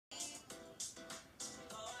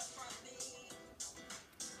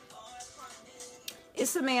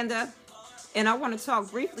It's Amanda, and I want to talk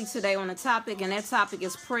briefly today on a topic, and that topic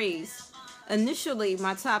is praise. Initially,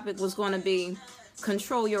 my topic was going to be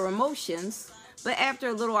control your emotions, but after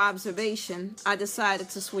a little observation, I decided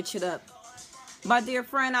to switch it up. My dear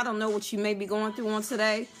friend, I don't know what you may be going through on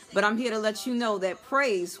today, but I'm here to let you know that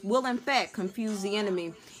praise will in fact confuse the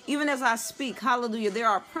enemy. Even as I speak, hallelujah, there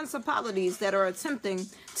are principalities that are attempting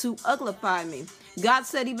to uglify me. God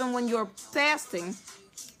said even when you're fasting,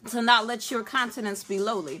 to not let your countenance be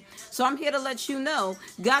lowly. So I'm here to let you know,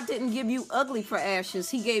 God didn't give you ugly for ashes.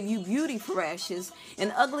 He gave you beauty for ashes.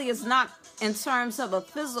 And ugly is not in terms of a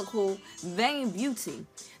physical, vain beauty.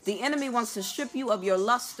 The enemy wants to strip you of your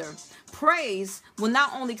luster. Praise will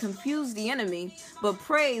not only confuse the enemy, but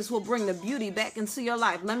praise will bring the beauty back into your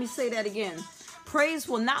life. Let me say that again. Praise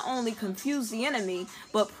will not only confuse the enemy,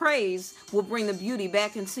 but praise will bring the beauty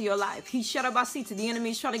back into your life. He shut up our seat to the enemy.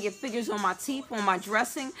 He's trying to get figures on my teeth, on my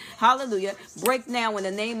dressing. Hallelujah. Break now in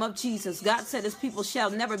the name of Jesus. God said his people shall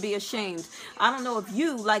never be ashamed. I don't know if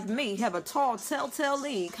you, like me, have a tall, telltale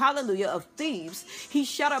league, hallelujah, of thieves. He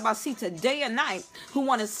shut up our seat to day and night who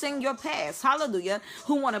want to sing your past, hallelujah,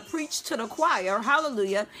 who want to preach to the choir,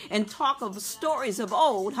 hallelujah, and talk of stories of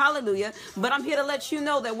old, hallelujah. But I'm here to let you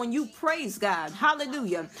know that when you praise God,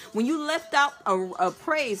 hallelujah, when you lift out a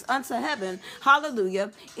praise unto heaven,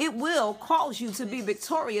 hallelujah, it will cause you to be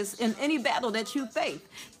victorious in any battle that you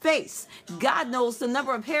face. God knows the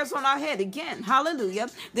number of hairs on our head. Again, hallelujah,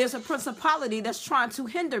 there's a principality that's trying to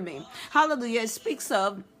hinder me. Hallelujah, it speaks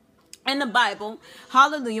of in the Bible,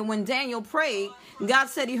 hallelujah, when Daniel prayed, God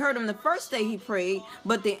said he heard him the first day he prayed,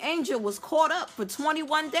 but the angel was caught up for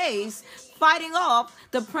 21 days fighting off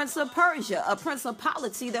the prince of Persia, a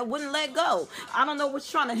principality that wouldn't let go. I don't know what's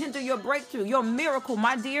trying to hinder your breakthrough, your miracle,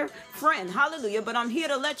 my dear friend, hallelujah, but I'm here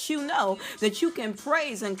to let you know that you can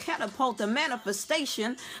praise and catapult the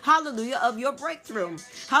manifestation, hallelujah, of your breakthrough.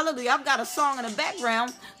 Hallelujah. I've got a song in the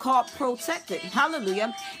background called Protected,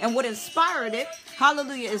 hallelujah, and what inspired it,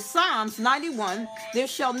 hallelujah, is Psalms 91. There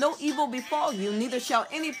shall no evil befall you, neither shall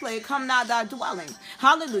any plague come nigh thy dwelling.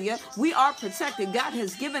 Hallelujah. We are protected. God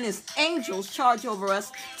has given his angels charge over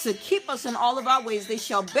us to keep us in all of our ways. They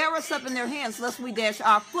shall bear us up in their hands lest we dash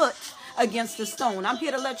our foot against the stone. I'm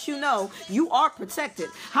here to let you know you are protected.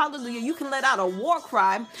 Hallelujah. You can let out a war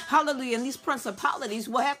cry. Hallelujah. And these principalities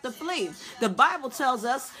will have to flee. The Bible tells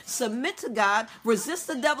us submit to God, resist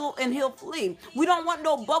the devil, and he'll flee. We don't want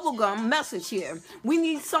no bubblegum message here. We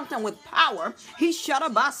need something with power. He shut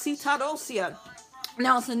up.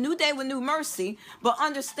 Now, it's a new day with new mercy, but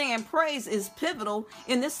understand praise is pivotal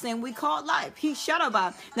in this thing we call life. He shut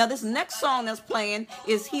up. Now, this next song that's playing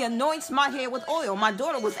is He Anoints My Head with Oil. My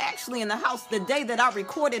daughter was actually in the house the day that I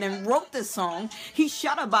recorded and wrote this song. He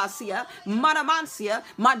shut up, Madamansia,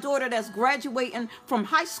 my daughter that's graduating from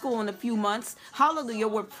high school in a few months. Hallelujah.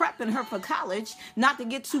 We're prepping her for college, not to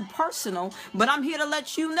get too personal, but I'm here to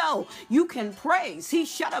let you know you can praise. He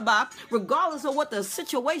shut up, regardless of what the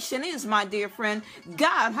situation is, my dear friend.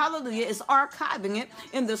 God, hallelujah, is archiving it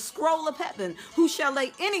in the scroll of heaven. Who shall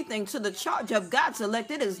lay anything to the charge of God's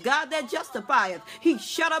elect? It is God that justifieth. He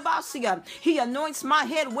shut about. He anoints my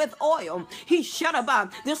head with oil. He shut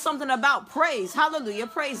about. There's something about praise. Hallelujah.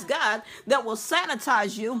 Praise God that will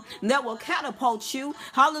sanitize you, that will catapult you.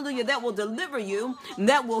 Hallelujah. That will deliver you,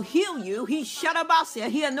 that will heal you. He shut about.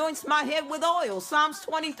 He anoints my head with oil. Psalms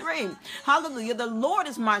 23. Hallelujah. The Lord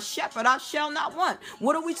is my shepherd. I shall not want.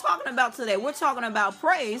 What are we talking about today? We're talking about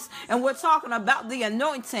praise, and we're talking about the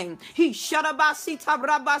anointing. He shadabasita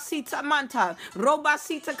brabasita manta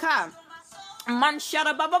robasita ka.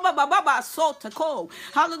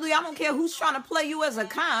 Hallelujah. I don't care who's trying to play you as a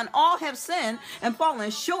con. All have sinned and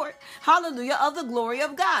fallen short, hallelujah, of the glory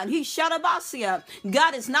of God. He shadabasia.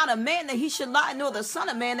 God is not a man that he should lie, nor the son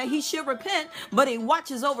of man that he should repent, but he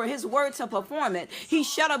watches over his word to perform it. He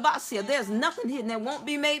shadabasia. There's nothing hidden that won't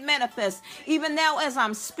be made manifest. Even now as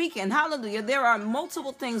I'm speaking, hallelujah, there are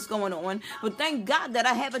multiple things going on, but thank God that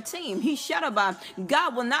I have a team. He shadaba.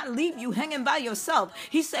 God will not leave you hanging by yourself.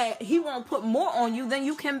 He said he won't put more on you than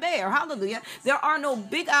you can bear. Hallelujah. There are no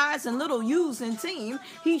big eyes and little U's in team.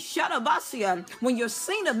 He shut up. When you're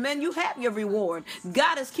seen of men, you have your reward.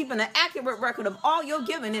 God is keeping an accurate record of all your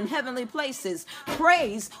giving in heavenly places.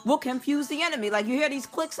 Praise will confuse the enemy. Like you hear these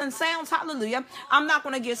clicks and sounds. Hallelujah. I'm not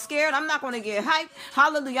going to get scared. I'm not going to get hyped.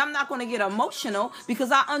 Hallelujah. I'm not going to get emotional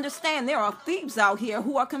because I understand there are thieves out here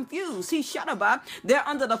who are confused. He shut up. They're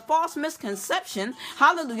under the false misconception.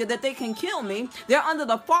 Hallelujah. That they can kill me. They're under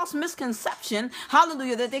the false misconception deception,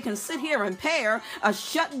 hallelujah, that they can sit here and pair a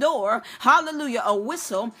shut door, hallelujah, a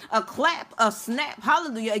whistle, a clap, a snap,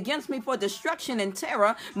 hallelujah, against me for destruction and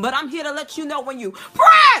terror. But I'm here to let you know, when you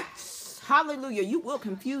praise, Hallelujah. You will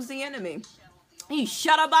confuse the enemy.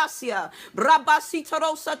 Sharabasia,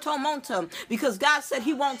 Brabasitorosa Tomonta, because God said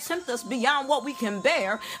he won't tempt us beyond what we can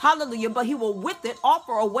bear. Hallelujah. But he will with it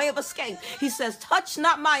offer a way of escape. He says, touch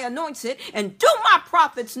not my anointed and do my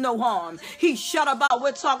prophets no harm.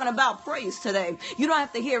 We're talking about praise today. You don't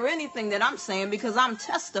have to hear anything that I'm saying because I'm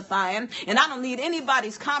testifying and I don't need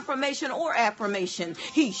anybody's confirmation or affirmation.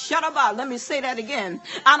 Let me say that again.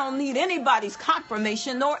 I don't need anybody's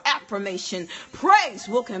confirmation nor affirmation. Praise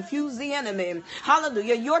will confuse the enemy.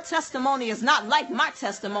 Hallelujah. Your testimony is not like my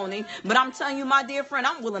testimony, but I'm telling you, my dear friend,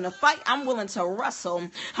 I'm willing to fight. I'm willing to wrestle.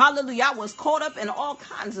 Hallelujah. I was caught up in all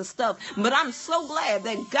kinds of stuff, but I'm so glad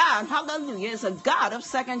that God, hallelujah, is a God of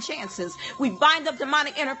second chances. We bind up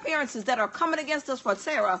demonic interferences that are coming against us for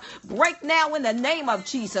terror. Break now in the name of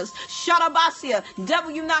Jesus. Shadabasia. Devil,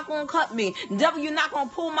 you're not going to cut me. Devil, you're not going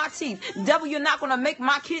to pull my teeth. Devil, you're not going to make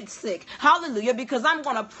my kids sick. Hallelujah. Because I'm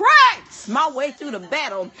going to praise my way through the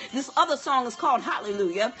battle. This other song is called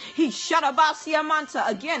Hallelujah. Shadabasia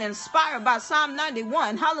again, inspired by Psalm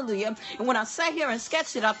 91. Hallelujah. And when I sat here and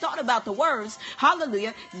sketched it, I thought about the words.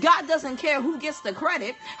 Hallelujah. God doesn't care who gets the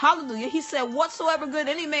credit. Hallelujah. He said, whatsoever good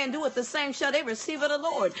any man doeth, the same shall they receive of the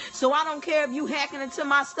Lord. So I don't care if you hacking into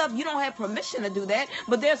my stuff. You don't have permission to do that.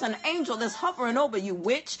 But there's an angel that's hovering over you,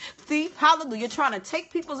 witch, thief. Hallelujah. Trying to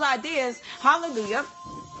take people's ideas. Hallelujah.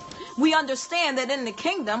 We understand that in the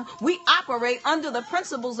kingdom, we operate under the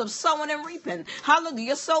principles of sowing and reaping.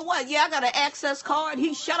 Hallelujah. So what? Yeah, I got an access card.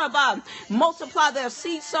 He shut up. Multiply their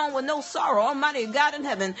seed sown with no sorrow. Almighty God in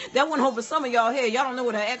heaven. That went over some of y'all here. Y'all don't know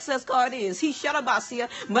what an access card is. He shut up.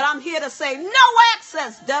 But I'm here to say no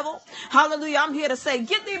access, devil. Hallelujah. I'm here to say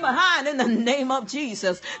get thee behind in the name of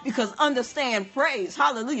Jesus. Because understand, praise,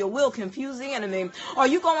 hallelujah, will confuse the enemy. Are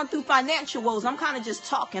you going through financial woes? I'm kind of just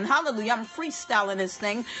talking. Hallelujah. I'm freestyling this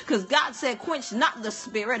thing because God said, quench not the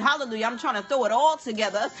spirit. Hallelujah. I'm trying to throw it all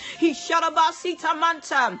together. He shut up.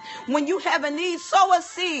 When you have a need, sow a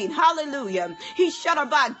seed. Hallelujah. He shut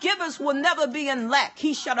up. Givers will never be in lack.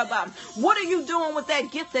 He shut up. What are you doing with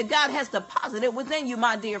that gift that God has deposited within you,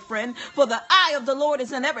 my dear friend? For the eye of the Lord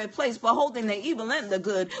is in every place, beholding the evil and the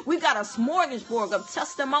good. We got a smorgasbord of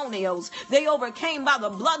testimonials. They overcame by the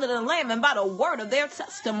blood of the Lamb and by the word of their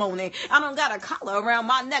testimony. I don't got a collar around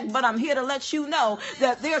my neck, but I'm here to let you know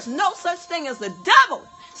that there's no such thing as the devil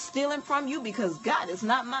stealing from you because God is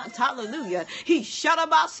not mine. Hallelujah. He shut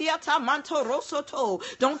about siata manto rosoto.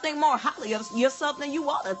 Don't think more highly of yourself than you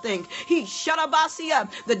ought to think. He shut about sia.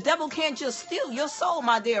 The devil can't just steal your soul,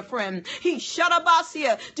 my dear friend. He shut about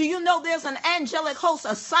sia. Do you know there's an angelic host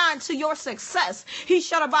assigned to your success? He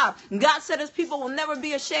shut about. God said his people will never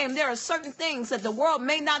be ashamed. There are certain things that the world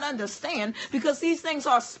may not understand because these things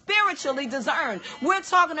are spiritually discerned. We're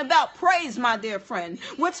talking about praise, my dear friend.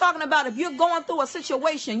 We're talking about if you're going through a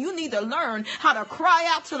situation, you need to learn how to cry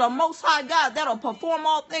out to the Most High God that'll perform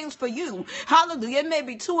all things for you. Hallelujah. It may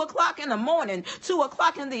be 2 o'clock in the morning, 2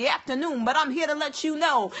 o'clock in the afternoon, but I'm here to let you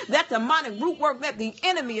know that demonic root work that the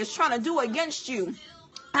enemy is trying to do against you,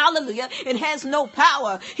 hallelujah, it has no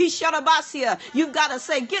power. He shut up. You've got to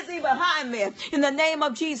say, get thee behind me in the name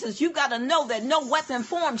of Jesus. You've got to know that no weapon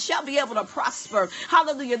formed shall be able to prosper.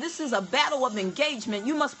 Hallelujah. This is a battle of engagement.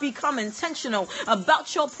 You must become intentional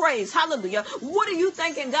about your praise. Hallelujah. What are you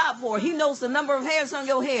thanking God for? He knows the number of hairs on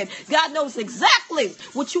your head. God knows exactly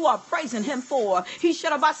what you are praising him for. He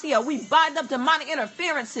shut up. We bind up demonic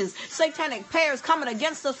interferences, satanic pairs coming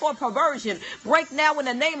against us for perversion. Break now in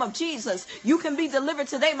the name of Jesus. You can be delivered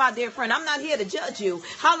today, my dear friend. I'm not here to judge you.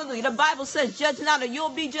 Hallelujah. The Bible says, judge not or you'll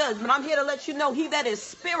be judged. But I'm here to let you know he that is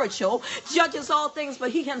spiritual judges all things,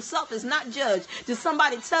 but he himself is not judged. Did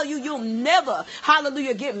somebody tell you you'll never,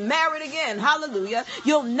 hallelujah, get married again? Hallelujah.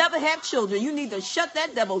 You'll never have children. You need to shut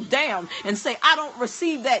that devil down and say, I don't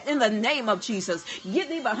receive that in the name of Jesus. Get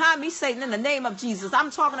thee behind me, Satan, in the name of Jesus.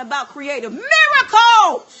 I'm talking about creative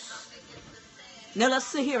miracles. Now let's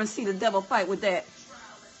sit here and see the devil fight with that.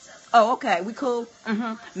 Oh, okay. We cool?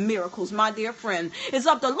 Miracles, my dear friend. It's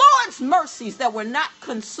of the Lord's mercies that we're not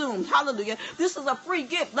consumed. Hallelujah. This is a free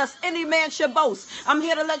gift, lest any man should boast. I'm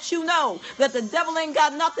here to let you know that the devil ain't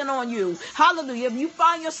got nothing on you. Hallelujah. If you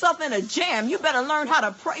find yourself in a jam, you better learn how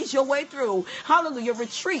to praise your way through. Hallelujah.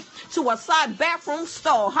 Retreat to a side bathroom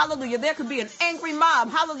stall. Hallelujah. There could be an angry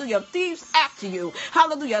mob. Hallelujah. Thieves after you.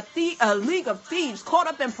 Hallelujah. A league of thieves caught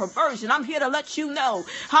up in perversion. I'm here to let you know.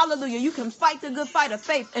 Hallelujah. You can fight the good fight of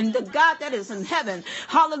faith, and the God that is in heaven,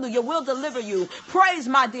 hallelujah, will deliver you. Praise,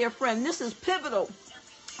 my dear friend. This is pivotal.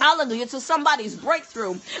 Hallelujah, to somebody's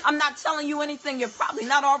breakthrough. I'm not telling you anything you're probably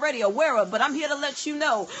not already aware of, but I'm here to let you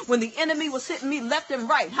know when the enemy was hitting me left and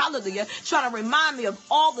right, hallelujah, trying to remind me of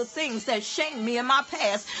all the things that shamed me in my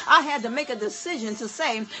past, I had to make a decision to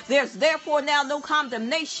say, there's therefore now no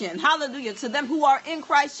condemnation, hallelujah, to them who are in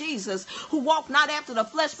Christ Jesus, who walk not after the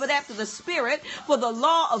flesh, but after the Spirit. For the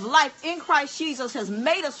law of life in Christ Jesus has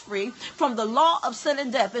made us free from the law of sin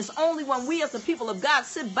and death. It's only when we as the people of God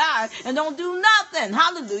sit by and don't do nothing,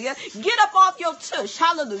 hallelujah, get up off your tush,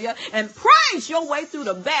 hallelujah, and praise your way through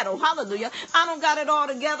the battle, hallelujah. I don't got it all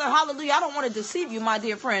together, hallelujah. I don't want to deceive you, my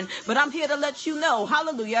dear friend, but I'm here to let you know,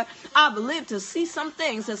 hallelujah, I've lived to see some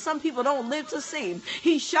things that some people don't live to see.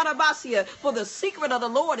 He shadabasia, for the secret of the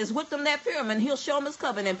Lord is with them that fear him, and he'll show them his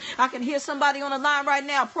covenant. I can hear somebody on the line right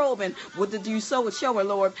now probing, what did you sow with shower,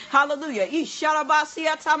 Lord? Hallelujah. He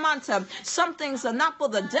shadabasia tamanta. Some things are not for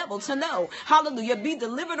the devil to know. Hallelujah. Be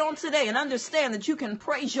delivered on today and understand that you can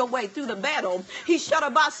praise your way through the battle. He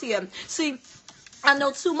shadabasia. See, I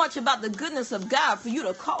know too much about the goodness of God for you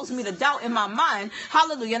to cause me to doubt in my mind.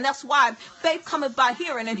 Hallelujah. And that's why faith cometh by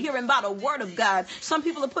hearing, and hearing by the word of God. Some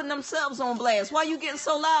people are putting themselves on blast. Why are you getting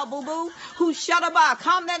so loud, boo-boo? Who shut up?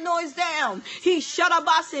 Calm that noise down. He shut up.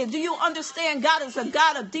 I said, do you understand God is a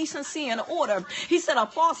God of decency and order? He said a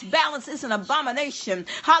false balance is an abomination.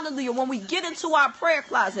 Hallelujah. When we get into our prayer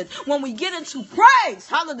closet, when we get into praise,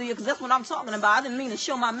 hallelujah, because that's what I'm talking about. I didn't mean to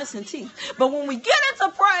show my missing teeth. But when we get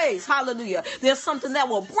into praise, hallelujah, there's something that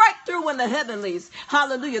will break through in the heavenlies.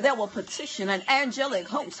 Hallelujah. That will petition an angelic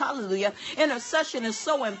host. Hallelujah. Intercession is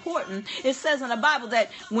so important. It says in the Bible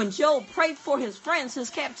that when Job prayed for his friends, his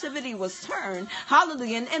captivity was turned.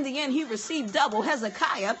 Hallelujah. And in the end, he received double.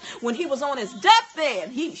 Hezekiah, when he was on his deathbed,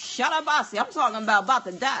 he shut up. I'm talking about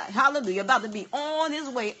to die. Hallelujah. About to be on his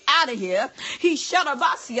way out of here. He shut up.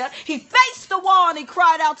 He faced the wall and he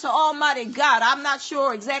cried out to Almighty God. I'm not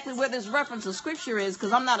sure exactly where this reference of scripture is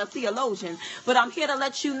because I'm not a theologian, but I'm here to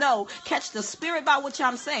let you know, catch the spirit by which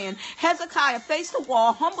I'm saying. Hezekiah faced the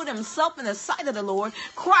wall, humbled himself in the sight of the Lord,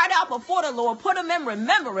 cried out before the Lord, put him in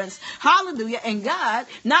remembrance. Hallelujah. And God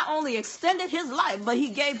not only extended his life, but he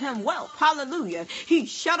gave him wealth. Hallelujah. He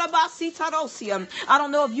shut up. I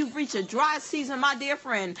don't know if you've reached a dry season, my dear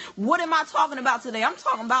friend. What am I talking about today? I'm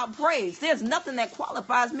talking about praise. There's nothing that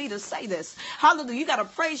qualifies me to say this. Hallelujah. You got to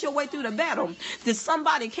praise your way through the battle. Did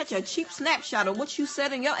somebody catch a cheap snapshot of what you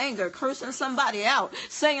said in your anger, cursing somebody out,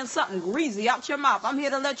 saying something greasy out your mouth? I'm here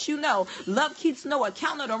to let you know, love keeps no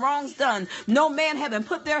account of the wrongs done. No man having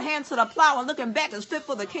put their hand to the plow and looking back is fit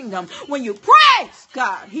for the kingdom. When you praise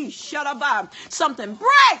God, he shut up by something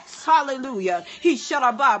breaks. Hallelujah. He shut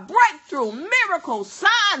up by breakthrough, miracles,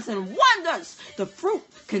 signs, and wonders. The fruit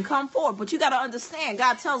can come forward, but you got to understand,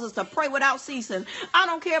 God tells us to pray without ceasing. I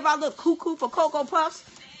don't care if I look cuckoo for Cocoa Puffs.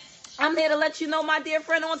 I'm here to let you know, my dear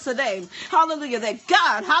friend, on today, hallelujah, that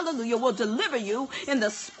God, hallelujah, will deliver you in the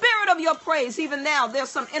spirit of your praise. Even now, there's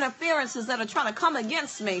some interferences that are trying to come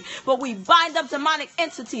against me, but we bind up demonic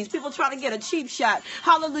entities, people trying to get a cheap shot.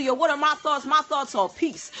 Hallelujah. What are my thoughts? My thoughts are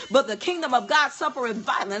peace, but the kingdom of God suffereth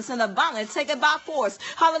violence, and the violent take it by force.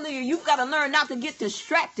 Hallelujah. You've got to learn not to get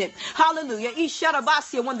distracted. Hallelujah.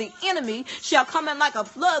 When the enemy shall come in like a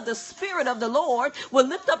flood, the spirit of the Lord will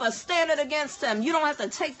lift up a standard against him. You don't have to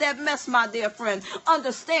take that mess, my dear friend.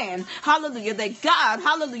 Understand, hallelujah, that God,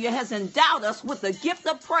 hallelujah, has endowed us with the gift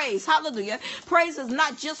of praise. Hallelujah. Praise is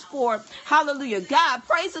not just for, hallelujah, God.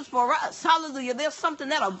 Praise is for us. Hallelujah. There's something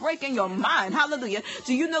that'll break in your mind. Hallelujah.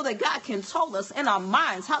 Do you know that God can tell us in our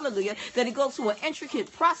minds, hallelujah, that he goes through an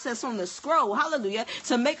intricate process on the scroll, hallelujah,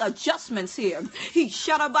 to make adjustments here. He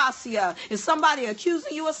shadabasia. Is somebody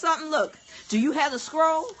accusing you of something? Look, do you have the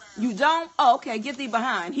scroll? You don't? Oh, okay, get thee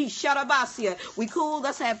behind. He shadabasia. We cool?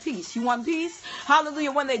 Let's have peace. You want peace?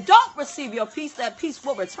 Hallelujah. When they don't receive your peace, that peace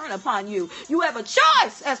will return upon you. You have a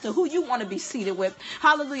choice as to who you want to be seated with.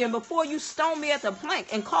 Hallelujah. And before you stone me at the plank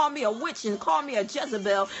and call me a witch and call me a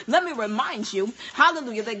Jezebel, let me remind you,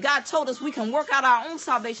 hallelujah, that God told us we can work out our own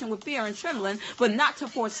salvation with fear and trembling, but not to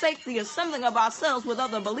forsake the assembling of ourselves with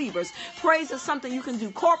other believers. Praise is something you can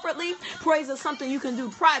do corporately. Praise is something you can do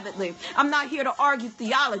privately. I'm not here to argue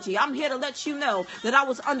theology. I'm here to let you know that I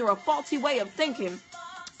was under a faulty way of thinking.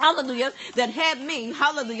 Hallelujah, that had me,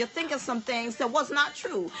 hallelujah, thinking some things that was not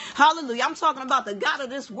true. Hallelujah. I'm talking about the God of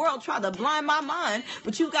this world tried to blind my mind,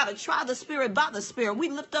 but you got to try the spirit by the spirit. We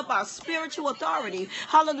lift up our spiritual authority.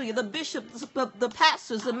 Hallelujah. The bishops, the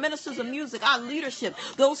pastors, the ministers of music, our leadership,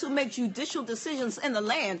 those who make judicial decisions in the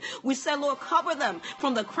land. We say, Lord, cover them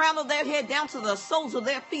from the crown of their head down to the soles of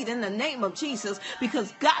their feet in the name of Jesus,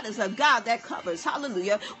 because God is a God that covers.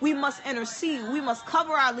 Hallelujah. We must intercede. We must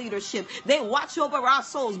cover our leadership. They watch over our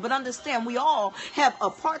souls. goes. But understand, we all have a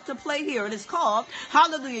part to play here. And it's called,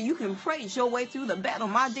 hallelujah, you can praise your way through the battle,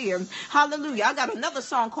 my dear. Hallelujah. I got another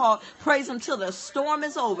song called Praise Him Till the Storm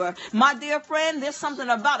is Over. My dear friend, there's something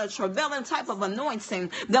about a travailing type of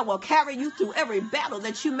anointing that will carry you through every battle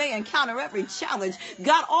that you may encounter, every challenge.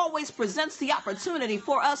 God always presents the opportunity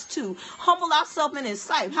for us to humble ourselves in His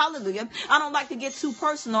sight. Hallelujah. I don't like to get too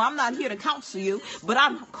personal. I'm not here to counsel you, but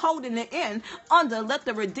I'm holding it in under let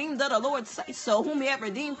the redeemed of the Lord say so, whom He have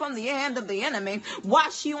redeemed from the hand of the enemy. Why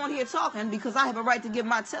she on here talking? Because I have a right to give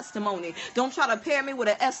my testimony. Don't try to pair me with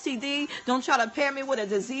an STD. Don't try to pair me with a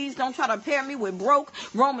disease. Don't try to pair me with broke.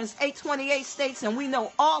 Romans 8:28 states, and we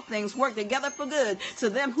know all things work together for good to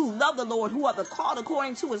them who love the Lord, who are the called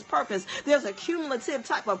according to His purpose. There's a cumulative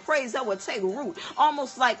type of praise that will take root,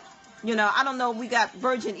 almost like, I don't know, we got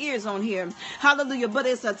virgin ears on here. Hallelujah. But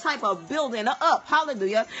it's a type of building up.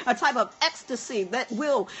 Hallelujah. A type of ecstasy that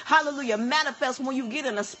will, hallelujah, manifest when you get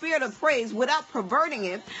in a spirit of praise without perverting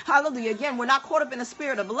it. Hallelujah. Again, we're not caught up in a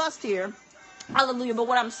spirit of lust here. Hallelujah. But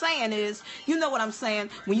what I'm saying is, you know what I'm saying?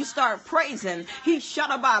 When you start praising, He shut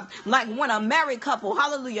up like when a married couple,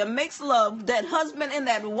 hallelujah, makes love, that husband and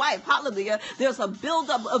that wife, hallelujah, there's a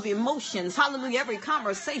buildup of emotions. Hallelujah. Every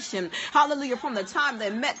conversation, hallelujah, from the time they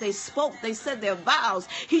met, they spoke, they said their vows.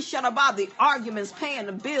 He shut up the arguments, paying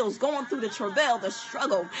the bills, going through the travail, the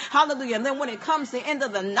struggle. Hallelujah. And then when it comes to the end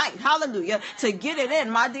of the night, hallelujah, to get it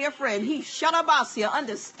in, my dear friend, He shut up. So you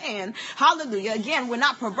understand. Hallelujah. Again, we're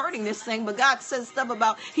not perverting this thing, but God says stuff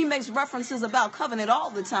about, He makes references about covenant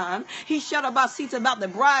all the time. He shut up seats about the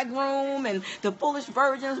bridegroom and the foolish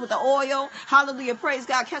virgins with the oil. Hallelujah. Praise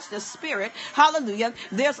God. Catch the spirit. Hallelujah.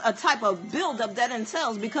 There's a type of buildup that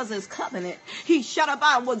entails because it's covenant. He shut up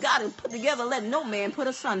on what God has put together. Let no man put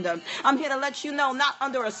asunder. I'm here to let you know, not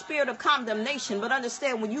under a spirit of condemnation, but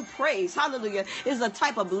understand when you praise, hallelujah, is a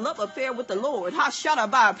type of love affair with the Lord. How shut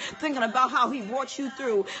up, thinking about how He brought you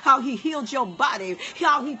through, how He healed your body,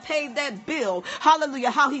 how He paid that bill.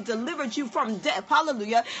 Hallelujah. How He delivered you from death.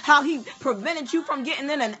 Hallelujah. How He prevented you from getting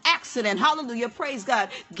in an accident. Hallelujah. Praise God.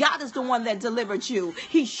 God is the one that delivered you.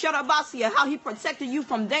 He shut up how He protected you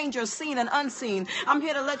from danger seen and unseen. I'm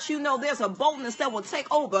here to let you know there's a boldness that will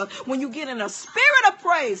take over when you get in a spirit of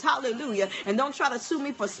praise. Hallelujah. And don't try to sue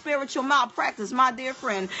me for spiritual malpractice, my dear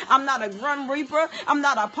friend. I'm not a grim reaper. I'm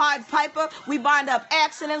not a Pied Piper. We bind up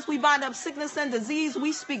accidents. We bind up sickness and disease.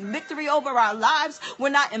 We speak victory over our lives. We're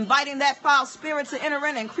not inviting that foul spirit to enter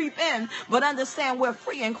in and creep in, but understand we're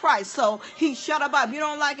free in Christ. So He shut up. If you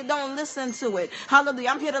don't like it, don't listen to it. Hallelujah.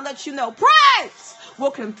 I'm here to let you know praise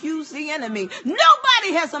will confuse the enemy.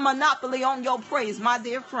 Nobody has a monopoly on your praise, my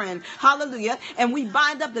dear friend. Hallelujah. And we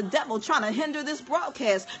bind up the devil trying to hinder this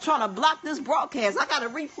broadcast, trying to block this broadcast. I got a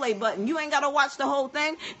replay button. You ain't got to watch the whole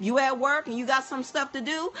thing. You at work and you got some stuff to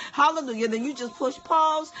do. Hallelujah. Then you just push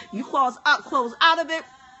pause. You close out of it.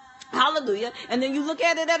 Hallelujah. And then you look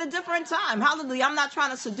at it at a different time. Hallelujah. I'm not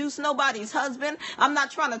trying to seduce nobody's husband. I'm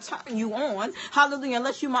not trying to turn you on. Hallelujah.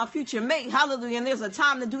 Unless you're my future mate. Hallelujah. And there's a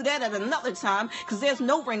time to do that at another time, because there's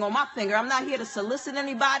no ring on my finger. I'm not here to solicit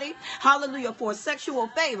anybody. Hallelujah. For sexual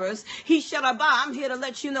favors. He shut up. I'm here to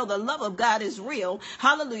let you know the love of God is real.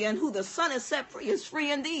 Hallelujah. And who the Son is set free is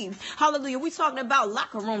free indeed. Hallelujah. We're talking about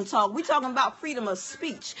locker room talk. We're talking about freedom of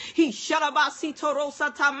speech. He shut up.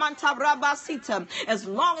 As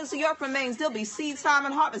long as the earth remains, there'll be seed time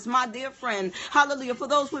and harvest, my dear friend. Hallelujah. For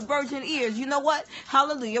those with virgin ears, you know what?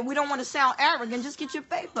 Hallelujah. We don't want to sound arrogant. Just get your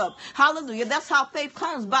faith up. Hallelujah. That's how faith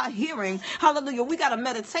comes, by hearing. Hallelujah. We got to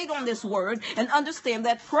meditate on this word and understand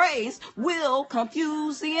that praise will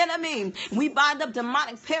confuse the enemy. We bind up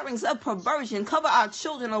demonic pairings of perversion. Cover our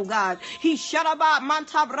children, oh God. He shut up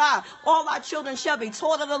mantabra. All our children shall be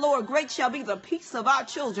taught of the Lord. Great shall be the peace of our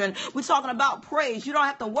children. We're talking about praise. You don't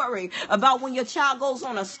have to worry about when your child goes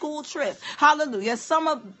on a school trip. Hallelujah. Some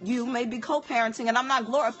of you may be co-parenting, and I'm not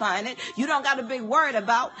glorifying it. You don't got to be worried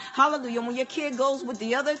about, hallelujah, when your kid goes with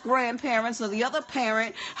the other grandparents or the other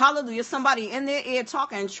parent, hallelujah, somebody in their ear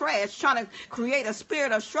talking trash, trying to create a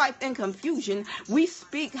spirit of strife and confusion. We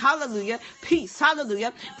speak, hallelujah, peace,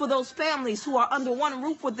 hallelujah, for those families who are under one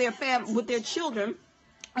roof with their children.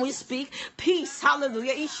 We speak peace,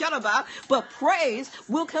 hallelujah, but praise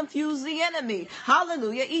will confuse the enemy.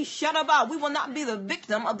 Hallelujah, we will not be the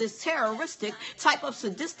victim of this terroristic type of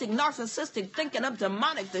sadistic, narcissistic thinking of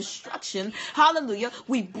demonic destruction. Hallelujah,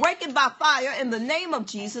 we break it by fire in the name of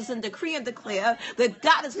Jesus and decree and declare that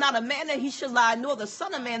God is not a man that He should lie, nor the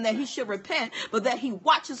Son of Man that He should repent, but that He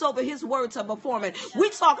watches over His word to perform it. We're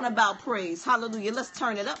talking about praise. Hallelujah, let's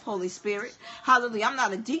turn it up, Holy Spirit. Hallelujah, I'm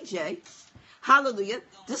not a DJ. Hallelujah.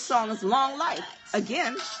 This song is Long Life.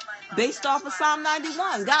 Again, based off of Psalm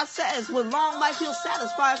 91. God says, with long life, he'll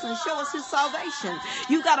satisfy us and show us his salvation.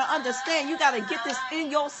 You got to understand, you got to get this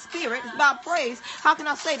in your spirit by praise. How can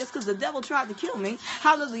I say this? Because the devil tried to kill me.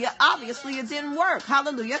 Hallelujah. Obviously, it didn't work.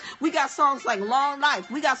 Hallelujah. We got songs like Long Life.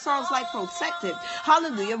 We got songs like Protected.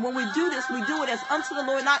 Hallelujah. When we do this, we do it as unto the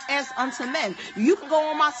Lord, not as unto men. You can go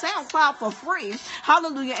on my SoundCloud for free.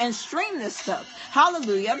 Hallelujah. And stream this stuff.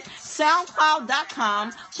 Hallelujah.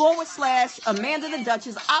 SoundCloud.com/Amanda the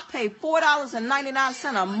Duchess. I pay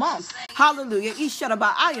 $4.99 a month. Hallelujah.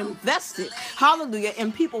 I invested. Hallelujah.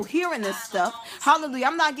 In people hearing this stuff. Hallelujah.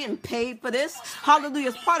 I'm not getting paid for this. Hallelujah.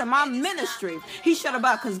 It's part of my ministry.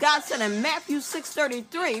 Because God said in Matthew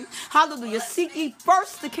 6:33, hallelujah, seek ye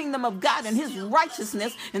first the kingdom of God and his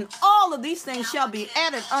righteousness, and all of these things shall be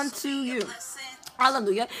added unto you.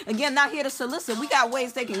 Hallelujah. Again, not here to solicit. We got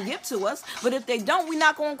ways they can give to us, but if they don't, we're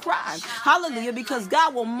not going to cry. Hallelujah. Because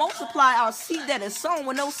God will multiply our seed that is sown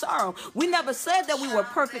with no sorrow. We never said that we were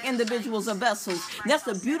perfect individuals or vessels. That's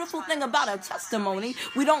the beautiful thing about our testimony.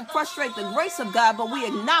 We don't frustrate the grace of God, but we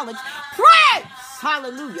acknowledge praise.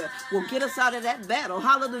 Hallelujah. Will get us out of that battle.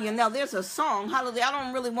 Hallelujah. Now there's a song. Hallelujah. I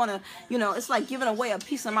don't really want to, it's like giving away a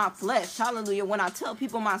piece of my flesh. Hallelujah. When I tell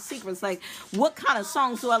people my secrets, like what kind of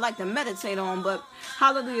songs do I like to meditate on? But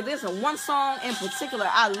hallelujah. There's one song in particular.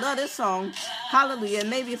 I love this song. Hallelujah.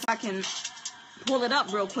 Maybe if I can pull it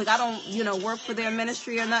up real quick. I don't, work for their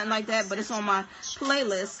ministry or nothing like that, but it's on my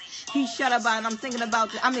playlist. He shut up, and I'm thinking about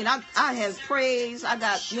I have praise. I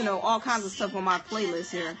got, all kinds of stuff on my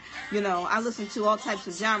playlist here. I listen to all types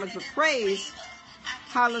of genres, but praise,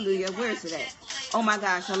 hallelujah, where is it at? Oh my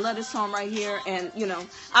gosh, I love this song right here. And,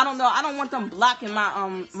 I don't know. I don't want them blocking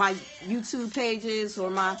my, my YouTube pages or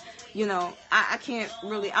my, I can't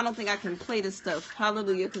really, I don't think I can play this stuff.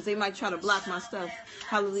 Hallelujah. Because they might try to block my stuff.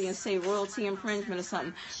 Hallelujah. And say royalty infringement or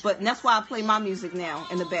something. But that's why I play my music now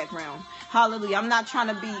in the background. Hallelujah. I'm not trying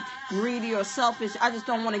to be greedy or selfish. I just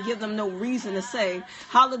don't want to give them no reason to say,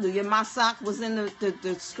 hallelujah, my sock was in the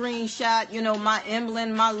screenshot, my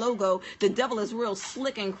emblem, my logo. The devil is real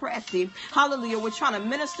slick and crafty. Hallelujah. We're trying to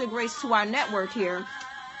minister grace to our network here.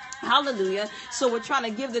 Hallelujah. So we're trying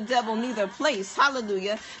to give the devil neither place.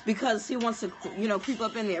 Hallelujah. Because he wants to, creep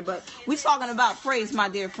up in there. But we're talking about praise, my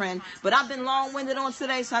dear friend. But I've been long-winded on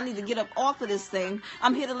today, so I need to get up off of this thing.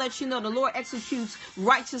 I'm here to let you know the Lord executes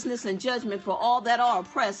righteousness and judgment for all that are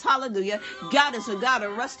oppressed. Hallelujah. God is a God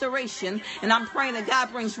of restoration. And I'm praying that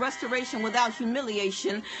God brings restoration without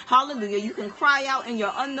humiliation. Hallelujah. You can cry out in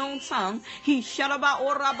your unknown tongue. Just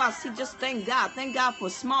thank God. Thank God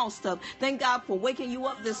for small stuff. Thank God for waking you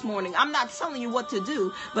up this morning. I'm not telling you what to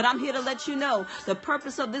do, but I'm here to let you know the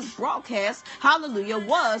purpose of this broadcast, hallelujah,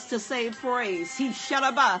 was to say praise. He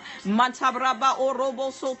sharaba mantabraba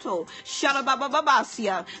orobo soto sharaba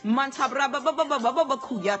babasia mantabraba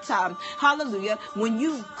babakuyata. Hallelujah. When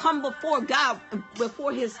you come before God,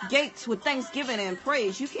 before his gates with thanksgiving and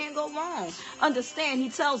praise, you can't go wrong. Understand, he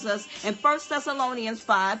tells us in 1 Thessalonians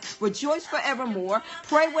 5, rejoice forevermore,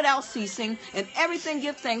 pray without ceasing, and everything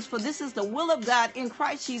give thanks, for this is the will of God in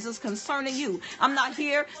Christ Jesus concerning you. I'm not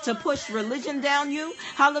here to push religion down you,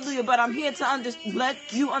 hallelujah, but I'm here to let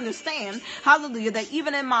you understand, hallelujah, that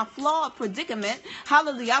even in my flawed predicament,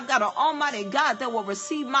 hallelujah, I've got an almighty God that will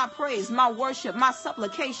receive my praise, my worship, my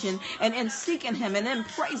supplication, and in seeking him and in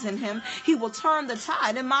praising him, he will turn the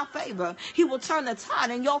tide in my favor. He will turn the tide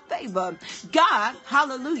in your favor. God,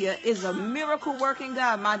 hallelujah, is a miracle working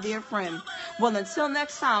God, my dear friend. Well, until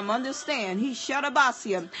next time, understand, he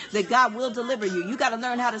shadabasia, that God will deliver you. You got to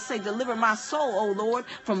learn how to say, deliver my soul, O Lord,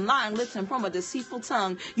 from lying lips and from a deceitful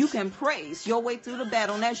tongue. You can praise your way through the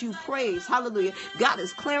battle. And as you praise, hallelujah, God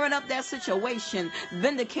is clearing up that situation,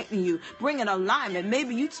 vindicating you, bringing alignment.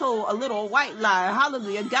 Maybe you told a little white lie.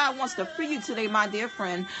 Hallelujah. God wants to free you today, my dear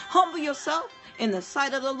friend. Humble yourself in the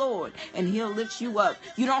sight of the Lord, and he'll lift you up.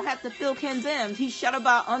 You don't have to feel condemned. He shut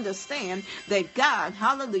about understand that God,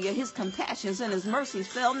 hallelujah, his compassions and his mercies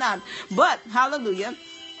fail not. But, hallelujah,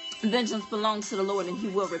 vengeance belongs to the Lord, and he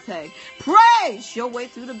will repay. Praise your way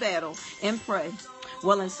through the battle and pray.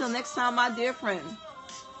 Well, until next time, my dear friend,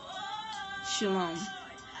 shalom.